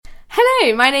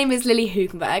Hello, my name is Lily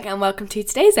Hugenberg and welcome to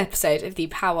today's episode of the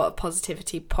Power of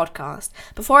Positivity podcast.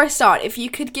 Before I start, if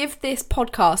you could give this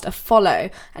podcast a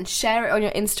follow and share it on your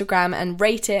Instagram and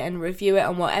rate it and review it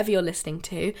on whatever you're listening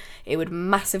to, it would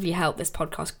massively help this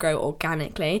podcast grow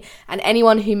organically. And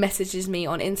anyone who messages me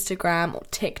on Instagram or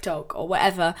TikTok or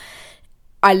whatever,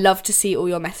 I love to see all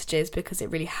your messages because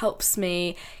it really helps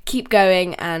me keep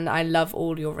going, and I love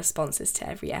all your responses to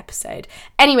every episode.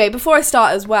 Anyway, before I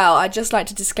start as well, I'd just like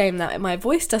to disclaim that my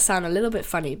voice does sound a little bit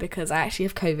funny because I actually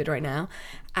have COVID right now,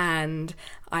 and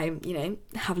I,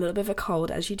 have a little bit of a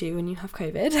cold, as you do when you have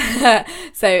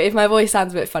COVID. So if my voice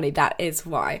sounds a bit funny, that is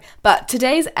why. But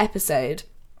today's episode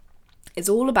is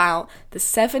all about the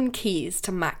 7 keys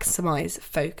to maximize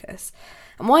focus.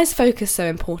 And why is focus so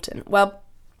important? Well,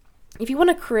 if you want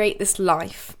to create this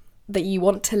life that you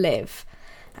want to live,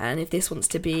 and if this is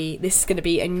going to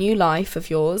be a new life of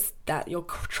yours that you're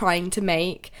trying to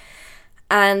make,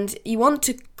 and you want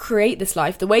to create this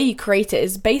life, the way you create it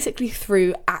is basically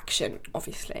through action,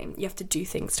 obviously. You have to do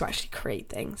things to actually create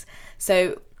things.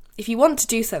 So if you want to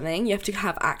do something, you have to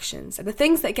have actions. And the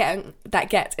things that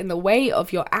get in the way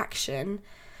of your action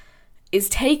is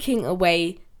taking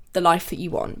away the life that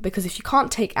you want. Because if you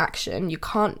can't take action, you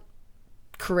can't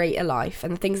create a life,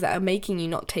 and the things that are making you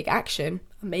not take action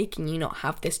are making you not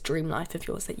have this dream life of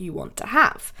yours that you want to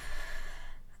have.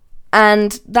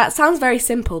 And that sounds very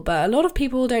simple, but a lot of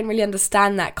people don't really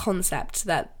understand that concept,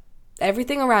 that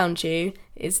everything around you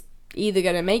is either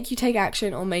going to make you take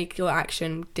action or make your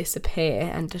action disappear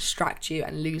and distract you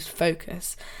and lose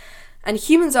focus. And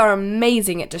humans are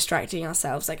amazing at distracting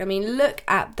ourselves. Look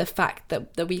at the fact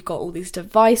that we've got all these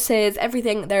devices,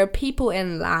 everything. There are people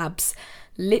in labs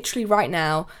literally right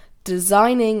now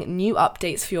designing new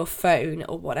updates for your phone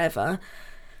or whatever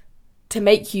to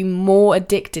make you more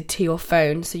addicted to your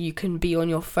phone so you can be on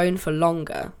your phone for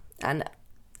longer and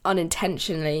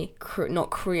unintentionally not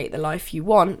create the life you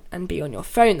want and be on your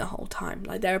phone the whole time.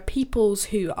 There are people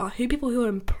who are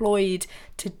employed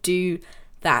to do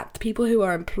that, people who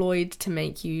are employed to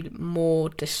make you more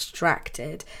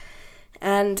distracted.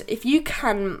 And if you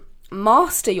can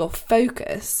master your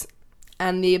focus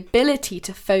and the ability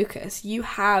to focus, you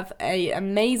have an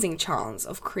amazing chance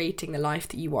of creating the life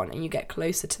that you want, and you get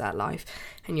closer to that life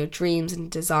and your dreams and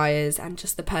desires and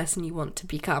just the person you want to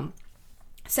become.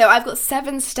 So I've got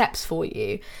 7 steps for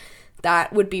you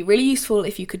that would be really useful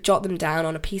if you could jot them down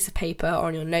on a piece of paper or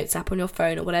on your notes app on your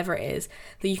phone or whatever it is,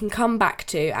 that you can come back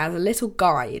to as a little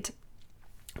guide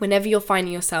whenever you're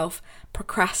finding yourself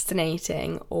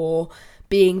procrastinating or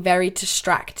being very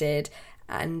distracted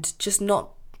and just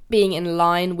not being in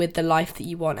line with the life that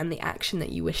you want and the action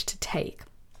that you wish to take.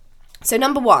 So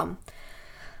number 1,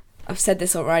 I've said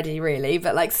this already really,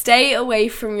 but stay away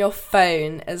from your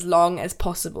phone as long as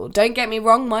possible. Don't get me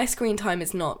wrong, my screen time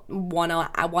is not 1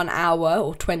 hour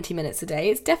or 20 minutes a day.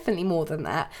 It's definitely more than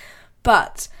that.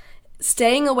 But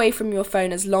staying away from your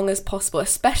phone as long as possible,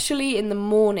 especially in the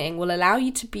morning, will allow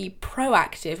you to be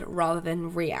proactive rather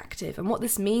than reactive. And what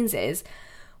this means is,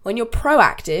 when you're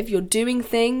proactive, you're doing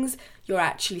things, you're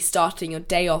actually starting your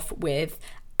day off with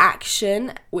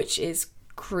action, which is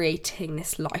creating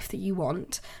this life that you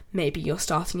want. Maybe you're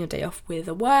starting your day off with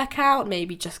a workout,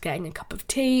 maybe just getting a cup of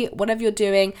tea, whatever you're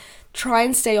doing. Try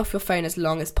and stay off your phone as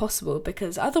long as possible,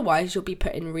 because otherwise you'll be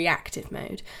put in reactive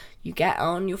mode. You get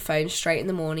on your phone straight in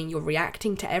the morning, you're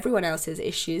reacting to everyone else's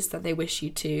issues that they wish you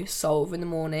to solve in the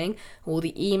morning, all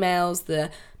the emails,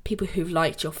 the people who've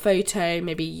liked your photo,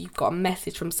 maybe you've got a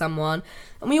message from someone.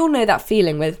 And we all know that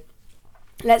feeling with,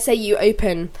 let's say you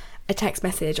open a text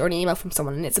message or an email from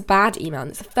someone and it's a bad email and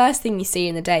it's the first thing you see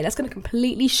in the day. That's going to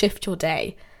completely shift your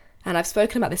day. And I've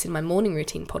spoken about this in my morning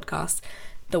routine podcast.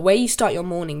 The way you start your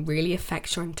morning really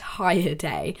affects your entire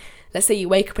day. Let's say you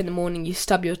wake up in the morning, you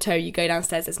stub your toe, you go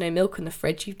downstairs, there's no milk in the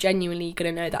fridge, you're genuinely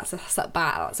going to know that's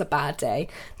a bad day.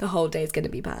 The whole day is going to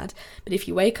be bad. But if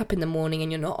you wake up in the morning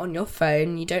and you're not on your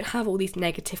phone, you don't have all these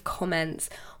negative comments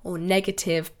or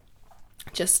negative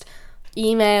just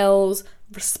emails,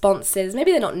 responses.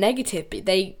 Maybe they're not negative, but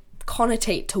they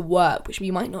connotate to work, which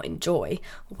you might not enjoy,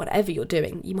 or whatever you're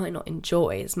doing, you might not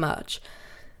enjoy as much.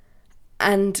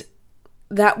 And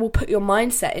that will put your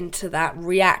mindset into that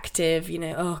reactive,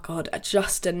 oh God,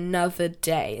 just another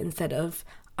day, instead of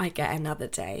I get another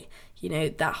day.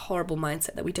 That horrible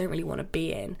mindset that we don't really want to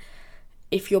be in.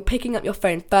 If you're picking up your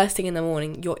phone first thing in the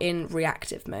morning, you're in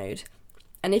reactive mode.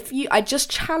 And I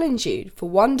just challenge you for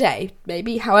one day,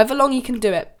 maybe however long you can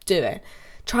do it.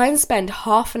 Try and spend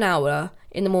half an hour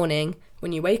in the morning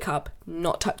when you wake up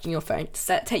not touching your phone.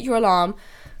 Take your alarm,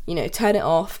 turn it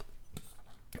off,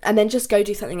 and then just go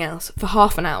do something else for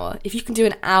half an hour. If you can do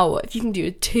an hour, if you can do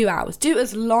 2 hours, do it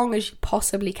as long as you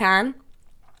possibly can.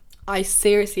 I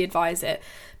seriously advise it,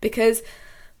 because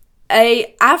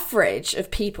a average of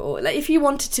people, like if you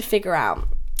wanted to figure out,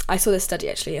 I saw this study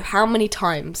actually of how many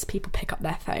times people pick up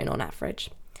their phone on average,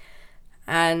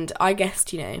 and I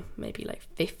guessed, maybe like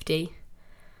 50,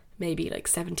 maybe like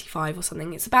 75 or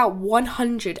something. It's about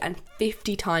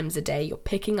 150 times a day you're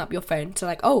picking up your phone to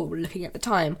looking at the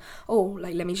time.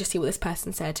 Let me just see what this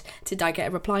person said. Did I get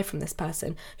a reply from this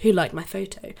person? Who liked my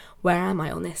photo? Where am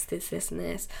I on this, and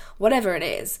this? Whatever it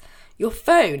is, your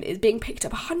phone is being picked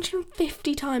up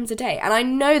 150 times a day. And I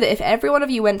know that if every one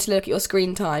of you went to look at your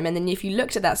screen time, and then if you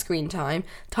looked at that screen time,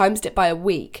 timesed it by a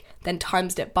week, then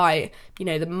timesed it by,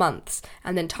 the months,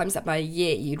 and then times that by a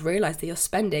year, you'd realise that you're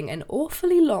spending an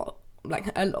awfully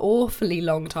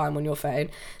long time on your phone,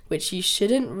 which you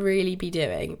shouldn't really be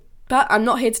doing. But I'm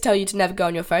not here to tell you to never go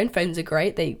on your phone. Phones are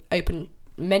great. They open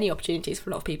many opportunities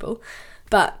for a lot of people.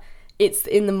 But it's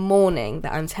in the morning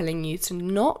that I'm telling you to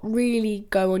not really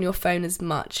go on your phone as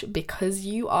much, because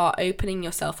you are opening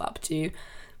yourself up to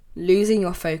losing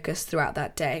your focus throughout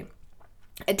that day.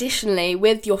 Additionally,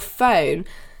 with your phone,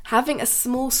 having a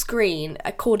small screen,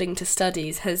 according to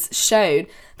studies, has shown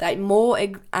that more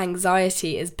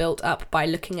anxiety is built up by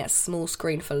looking at a small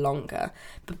screen for longer.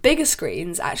 But bigger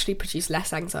screens actually produce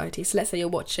less anxiety. So let's say you're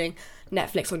watching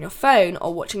Netflix on your phone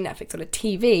or watching Netflix on a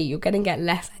TV, you're going to get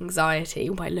less anxiety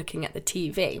by looking at the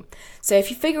TV. So if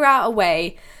you figure out a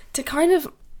way to kind of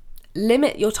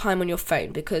limit your time on your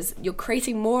phone, because you're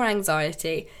creating more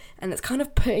anxiety, and it's kind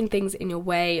of putting things in your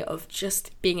way of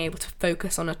just being able to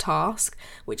focus on a task,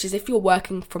 which is if you're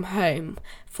working from home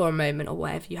for a moment or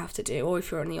whatever you have to do, or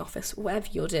if you're in the office, whatever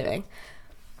you're doing.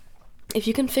 If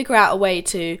you can figure out a way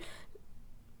to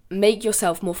make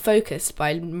yourself more focused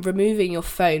by removing your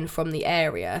phone from the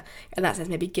area, in that sense,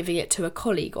 maybe giving it to a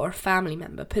colleague or a family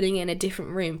member, putting it in a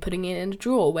different room, putting it in a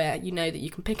drawer where you know that you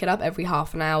can pick it up every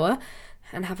half an hour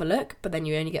and have a look, but then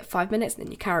you only get 5 minutes and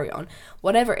then you carry on.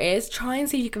 Whatever it is, try and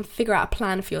see if you can figure out a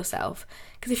plan for yourself.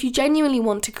 Because if you genuinely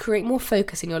want to create more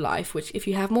focus in your life, which if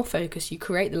you have more focus, you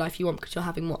create the life you want because you're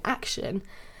having more action,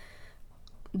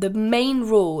 the main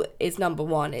rule is number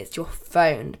one, it's your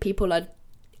phone. People are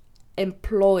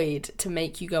employed to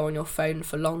make you go on your phone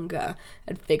for longer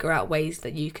and figure out ways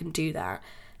that you can do that.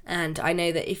 And I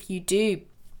know that if you do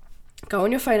go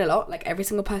on your phone a lot, like every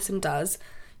single person does,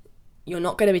 you're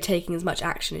not going to be taking as much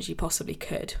action as you possibly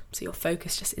could. So your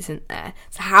focus just isn't there.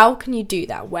 So how can you do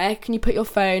that? Where can you put your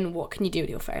phone? What can you do with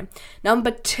your phone?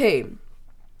 Number 2,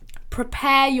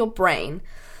 prepare your brain.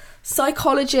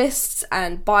 Psychologists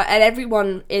and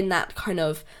everyone in that kind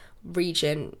of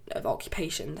region of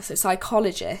occupation, so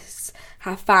psychologists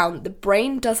have found the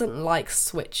brain doesn't like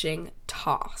switching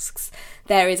tasks.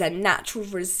 There is a natural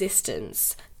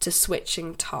resistance to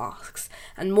switching tasks,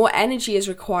 and more energy is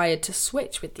required to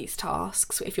switch with these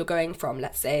tasks. If you're going from,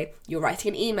 let's say, you're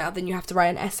writing an email, then you have to write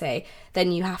an essay,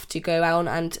 then you have to go out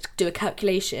and do a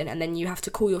calculation, and then you have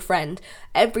to call your friend.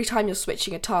 Every time you're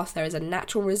switching a task, there is a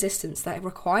natural resistance that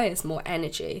requires more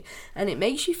energy, and it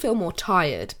makes you feel more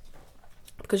tired,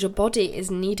 because your body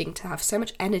is needing to have so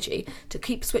much energy to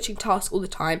keep switching tasks all the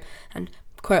time and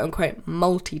quote-unquote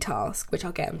multitask, which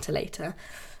I'll get into later.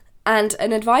 And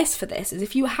an advice for this is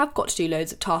if you have got to do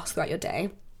loads of tasks throughout your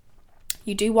day,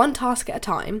 you do one task at a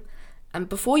time, and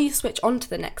before you switch on to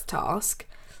the next task,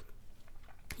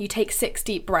 you take 6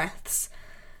 deep breaths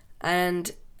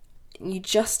and you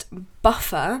just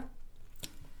buffer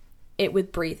it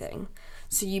with breathing.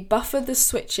 So you buffer the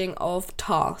switching of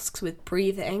tasks with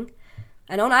breathing,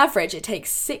 and on average it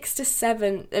takes 6 to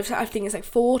 7, I think it's like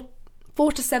 4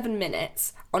 to 7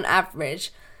 minutes on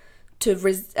average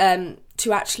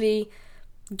to actually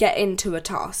get into a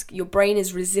task. Your brain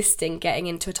is resisting getting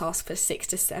into a task for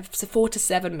 4 to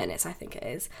 7 minutes, I think it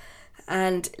is.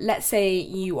 And let's say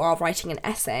you are writing an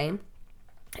essay.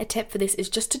 A tip for this is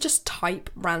just to type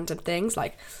random things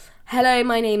like, hello,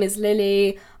 my name is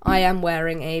Lily. I am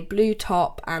wearing a blue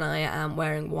top and I am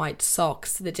wearing white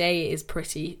socks. The day is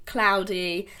pretty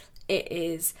cloudy. It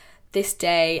is this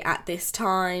day at this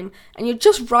time. And you're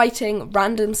just writing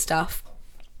random stuff,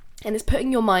 and it's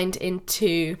putting your mind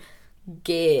into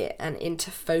gear and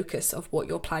into focus of what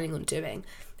you're planning on doing.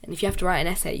 And if you have to write an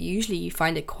essay, usually you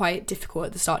find it quite difficult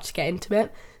at the start to get into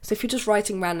it. So if you're just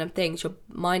writing random things, your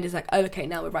mind is like, oh, okay,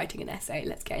 now we're writing an essay,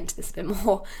 let's get into this a bit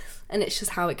more. And it's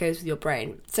just how it goes with your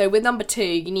brain. So with number 2,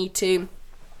 you need to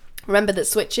remember that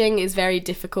switching is very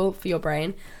difficult for your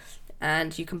brain,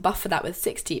 and you can buffer that with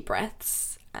 6 deep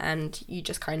breaths, and you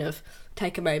just kind of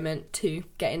take a moment to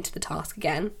get into the task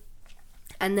again.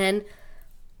 And then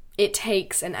it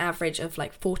takes an average of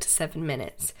like 4 to 7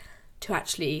 minutes to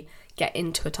actually get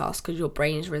into a task because your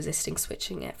brain is resisting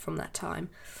switching it from that time.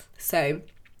 So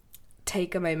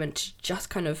take a moment to just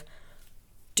kind of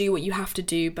do what you have to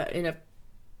do, but in a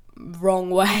wrong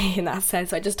way in that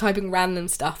sense, like just typing random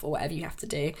stuff or whatever you have to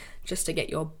do just to get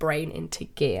your brain into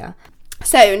gear.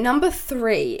 So number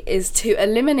 3 is to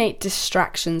eliminate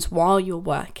distractions while you're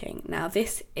working. Now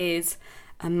this is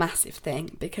a massive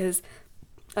thing because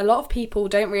a lot of people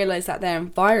don't realise that their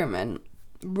environment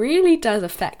really does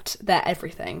affect their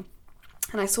everything.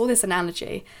 And I saw this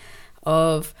analogy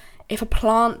of, if a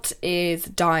plant is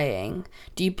dying,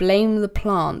 do you blame the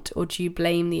plant or do you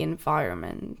blame the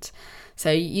environment?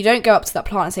 So you don't go up to that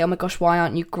plant and say, oh my gosh, why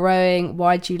aren't you growing?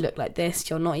 Why do you look like this?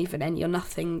 You're not even any, you're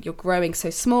nothing, you're growing so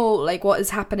small. Like, what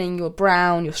is happening? You're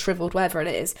brown, you're shriveled, whatever it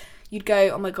is. You'd go,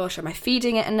 oh my gosh, am I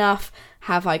feeding it enough?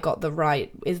 Have I got the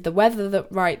right, is the weather the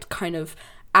right kind of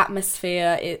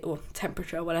atmosphere or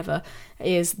temperature, whatever,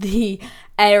 is the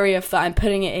area that I'm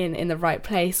putting it in the right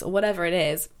place, or whatever it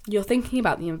is. You're thinking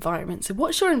about the environment. So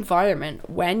what's your environment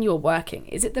when you're working?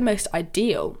 Is it the most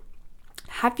ideal?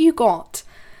 Have you got,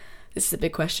 this is a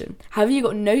big question, have you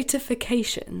got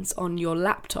notifications on your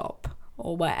laptop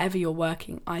or wherever you're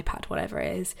working, iPad, whatever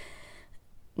it is,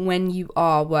 when you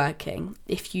are working?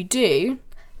 If you do,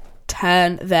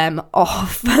 turn them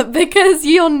off because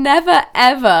you're never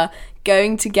ever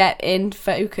going to get in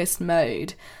focused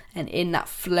mode and in that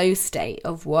flow state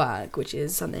of work, which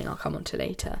is something I'll come on to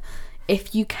later,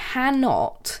 if you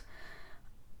cannot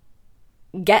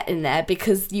get in there,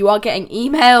 because you are getting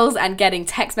emails and getting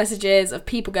text messages of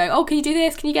people going, oh, can you do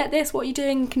this? Can you get this? What are you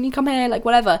doing? Can you come here? Like,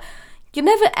 whatever. You're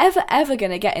never, ever, ever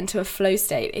going to get into a flow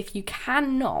state if you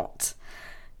cannot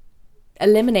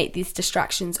eliminate these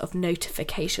distractions of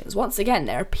notifications. Once again,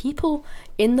 there are people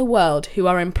in the world who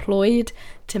are employed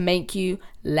to make you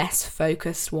less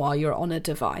focused while you're on a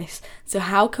device. So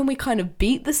how can we kind of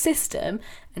beat the system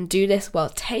and do this? Well,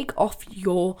 take off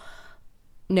your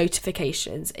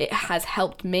notifications. It has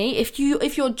helped me. If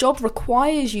your job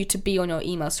requires you to be on your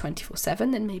emails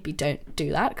 24/7, then maybe don't do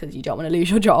that because you don't want to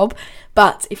lose your job.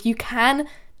 But if you can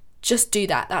just do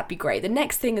that, that'd be great. The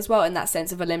next thing as well, in that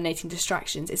sense of eliminating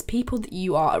distractions, is people that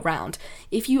you are around.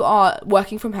 If you are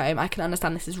working from home, I can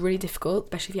understand this is really difficult,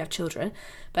 especially if you have children,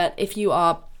 but if you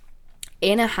are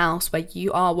in a house where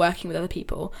you are working with other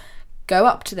people, go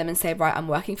up to them and say, right, I'm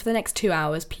working for the next 2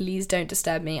 hours, please don't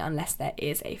disturb me unless there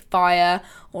is a fire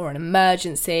or an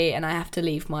emergency and I have to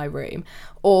leave my room.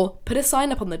 Or put a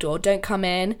sign up on the door, don't come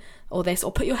in, or this,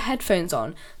 or put your headphones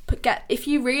on. If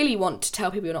you really want to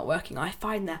tell people you're not working, I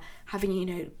find that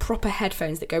having, proper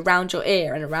headphones that go round your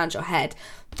ear and around your head,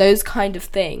 those kind of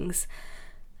things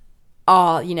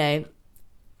are,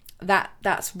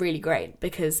 that's really great,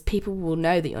 because people will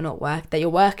know that you're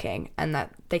working and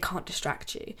that they can't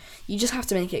distract you. You just have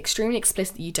to make it extremely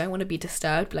explicit that you don't want to be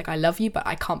disturbed. Like, I love you, but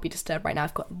I can't be disturbed right now.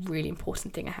 I've got a really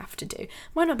important thing I have to do.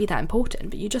 Might not be that important,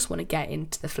 but you just want to get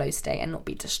into the flow state and not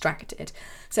be distracted.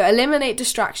 So eliminate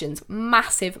distractions.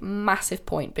 Massive, massive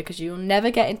point, because you'll never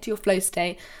get into your flow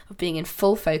state of being in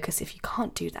full focus if you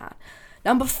can't do that.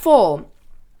 Number 4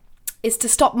 is to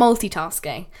stop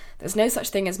multitasking. There's no such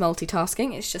thing as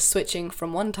multitasking. It's just switching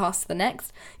from one task to the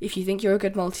next. If you think you're a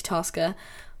good multitasker,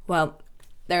 well,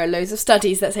 there are loads of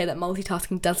studies that say that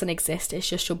multitasking doesn't exist. It's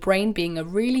just your brain being a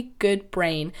really good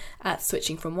brain at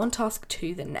switching from one task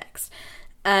to the next.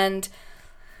 And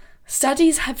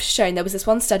studies have shown, there was this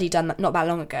one study done not that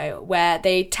long ago where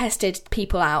they tested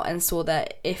people out and saw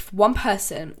that if one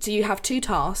person, so you have 2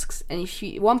 tasks, and if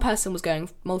one person was going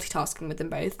multitasking with them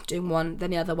both, doing one, then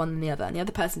the other one, then the other, and the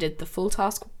other person did the full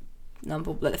task,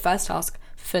 the first task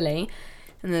fully,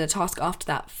 and then the task after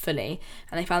that fully,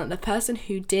 and they found that the person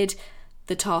who did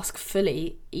the task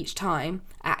fully each time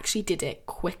actually did it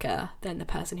quicker than the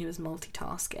person who was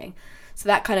multitasking. So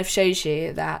that kind of shows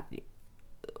you that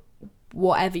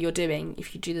whatever you're doing,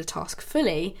 if you do the task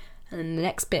fully and then the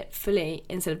next bit fully,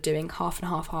 instead of doing half and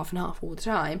half all the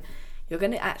time, you're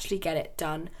going to actually get it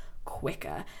done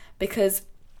quicker, because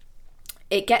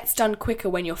it gets done quicker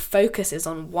when your focus is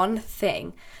on one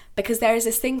thing. Because there is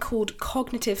this thing called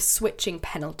cognitive switching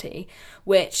penalty,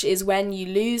 which is when you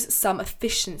lose some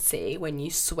efficiency when you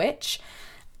switch,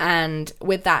 and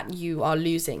with that you are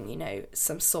losing,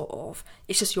 some sort of,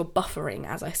 it's just you're buffering,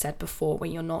 as I said before,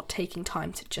 when you're not taking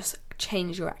time to just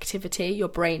change your activity. Your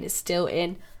brain is still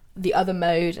in the other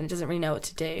mode and doesn't really know what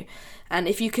to do. And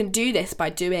if you can do this by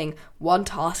doing one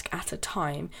task at a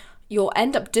time, you'll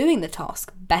end up doing the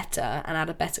task better and at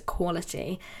a better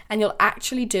quality, and you'll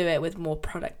actually do it with more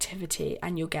productivity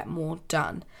and you'll get more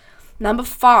done. Number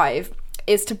 5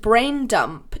 is to brain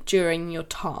dump during your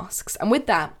tasks. And with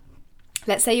that,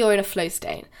 let's say you're in a flow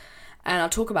state, and I'll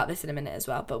talk about this in a minute as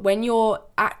well, but when you're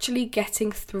actually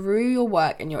getting through your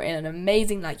work and you're in an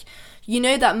amazing, like, you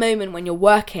know, that moment when you're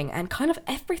working and kind of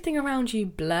everything around you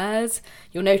blurs.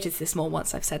 You'll notice this more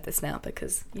once I've said this now,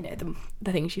 because, you know,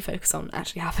 the things you focus on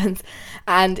actually happens.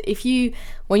 And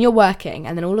when you're working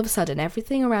and then all of a sudden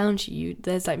everything around you,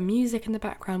 there's like music in the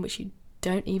background which you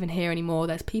don't even hear anymore.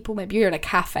 There's people, maybe you're in a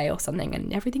cafe or something,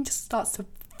 and everything just starts to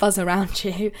fuzz around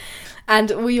you,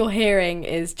 and all you're hearing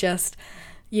is just,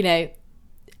 you know,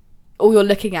 all you're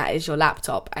looking at is your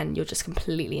laptop, and you're just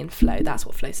completely in flow. That's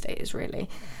what flow state is, really.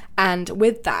 And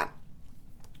with that,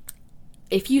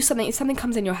 if something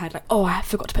comes in your head, like, oh, I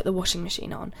forgot to put the washing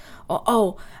machine on,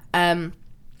 or I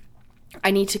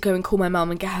need to go and call my mum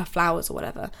and get her flowers or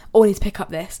whatever, or I need to pick up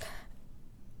this.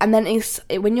 And then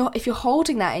if you're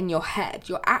holding that in your head,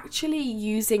 you're actually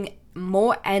using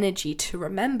more energy to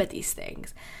remember these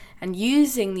things. And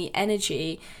using the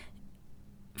energy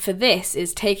for this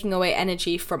is taking away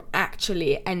energy from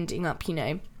actually ending up, you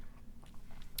know,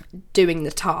 doing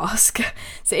the task.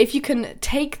 So if you can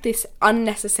take this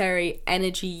unnecessary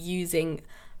energy using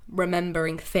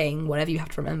remembering thing, whatever you have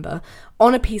to remember,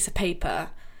 on a piece of paper,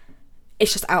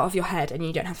 it's just out of your head and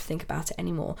you don't have to think about it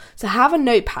anymore. So have a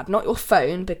notepad, not your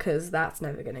phone, because that's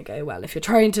never going to go well if you're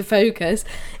trying to focus.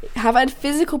 Have a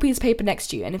physical piece of paper next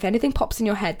to you, and if anything pops in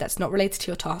your head that's not related to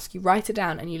your task, you write it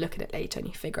down and you look at it later and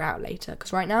you figure it out later,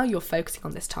 because right now you're focusing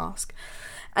on this task.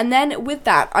 And then with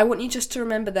that, I want you just to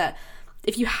remember that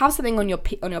if you have something on your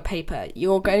paper,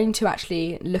 you're going to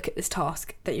actually look at this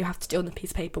task that you have to do on the piece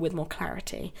of paper with more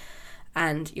clarity.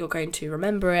 And you're going to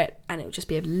remember it, and it will just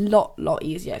be a lot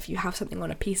easier if you have something on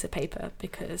a piece of paper,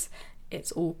 because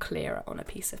it's all clearer on a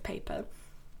piece of paper.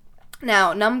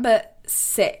 Now, number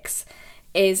 6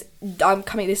 is,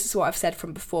 this is what I've said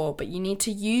from before, but you need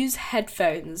to use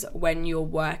headphones when you're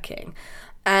working.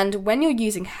 And when you're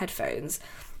using headphones,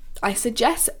 I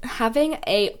suggest having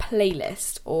a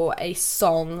playlist or a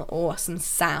song or some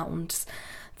sounds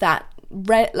that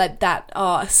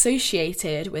are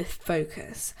associated with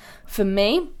focus. For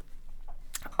me,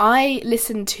 I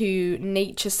listen to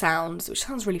nature sounds, which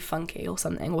sounds really funky or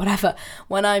something, whatever.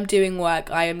 When I'm doing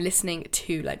work, I am listening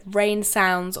to like rain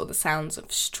sounds or the sounds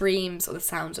of streams or the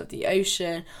sounds of the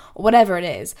ocean or whatever it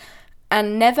is.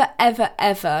 And never, ever,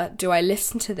 ever do I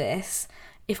listen to this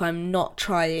if I'm not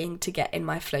trying to get in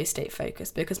my flow state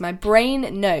focus, because my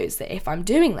brain knows that if I'm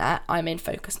doing that, I'm in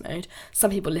focus mode.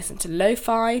 Some people listen to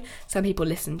lo-fi, some people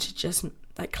listen to just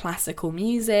like classical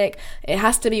music. It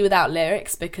has to be without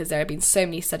lyrics, because there have been so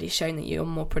many studies showing that you're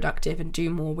more productive and do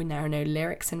more when there are no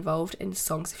lyrics involved in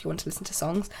songs, if you want to listen to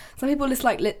songs. Some people just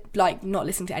like not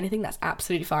listening to anything. That's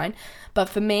absolutely fine. But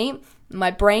for me,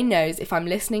 my brain knows if I'm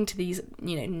listening to these,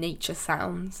 you know, nature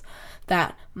sounds,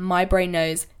 that my brain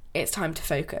knows it's time to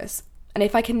focus. And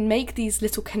if I can make these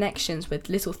little connections with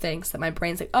little things that my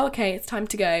brain's like, oh, okay, it's time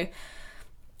to go.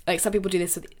 Like some people do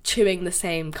this with chewing the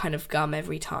same kind of gum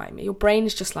every time. Your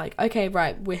brain's just like, okay,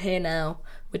 right, we're here now,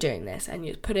 we're doing this. And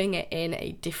you're putting it in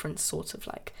a different sort of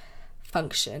like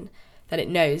function that it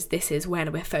knows this is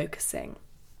when we're focusing.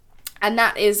 And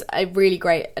that is a really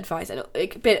great advice, a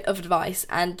bit of advice.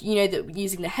 And you know that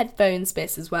using the headphones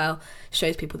bits as well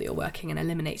shows people that you're working and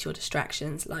eliminates your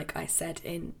distractions, like I said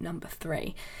in number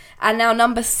 3. And now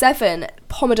number 7,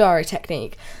 Pomodoro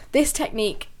technique. This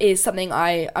technique is something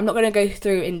I'm not going to go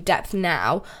through in depth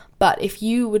now, but if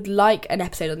you would like an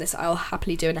episode on this, I'll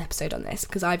happily do an episode on this,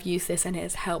 because I've used this and it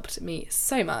has helped me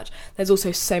so much. There's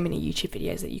also so many YouTube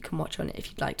videos that you can watch on it if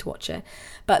you'd like to watch it.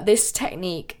 But this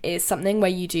technique is something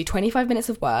where you do 25 minutes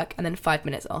of work and then 5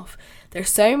 minutes off. There are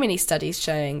so many studies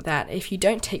showing that if you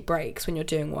don't take breaks when you're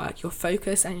doing work, your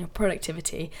focus and your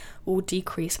productivity will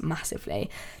decrease massively.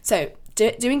 So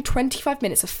doing 25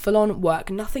 minutes of full-on work,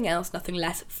 nothing else, nothing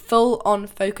less, full-on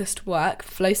focused work,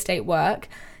 flow state work,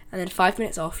 and then 5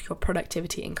 minutes off, your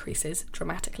productivity increases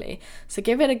dramatically. So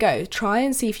give it a go. Try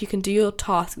and see if you can do your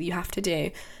task that you have to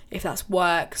do, if that's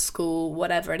work, school,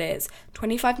 whatever it is.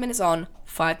 25 minutes on,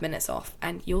 5 minutes off,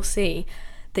 and you'll see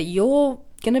that you're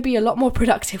going to be a lot more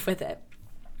productive with it.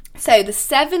 So the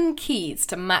 7 keys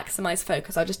to maximize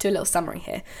focus, I'll just do a little summary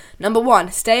here. Number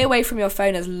 1, stay away from your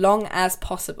phone as long as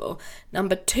possible.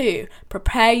 Number 2,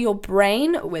 prepare your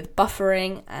brain with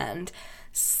buffering and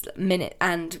minute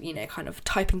and, you know, kind of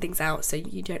typing things out so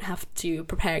you don't have to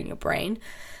preparing your brain.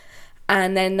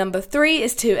 And then number 3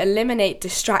 is to eliminate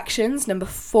distractions. Number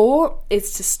 4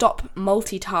 is to stop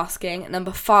multitasking.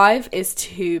 Number 5 is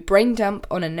to brain dump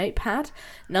on a notepad.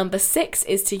 Number 6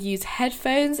 is to use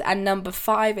headphones. And number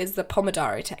 5 is the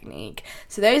Pomodoro technique.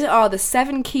 So those are the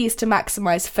 7 keys to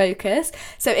maximize focus.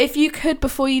 So if you could,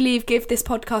 before you leave, give this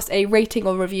podcast a rating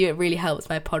or review, it really helps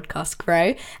my podcast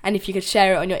grow. And if you could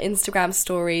share it on your Instagram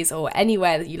stories or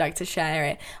anywhere that you like to share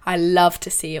it, I love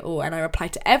to see it all. And I reply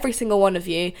to every single one of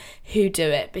you who do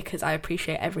it, because I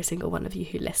appreciate every single one of you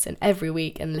who listen every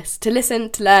week and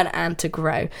listen, to learn and to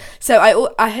grow. So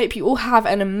I hope you all have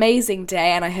an amazing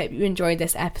day, and I hope you enjoyed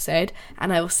this episode,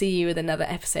 and I will see you with another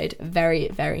episode very,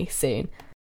 very soon.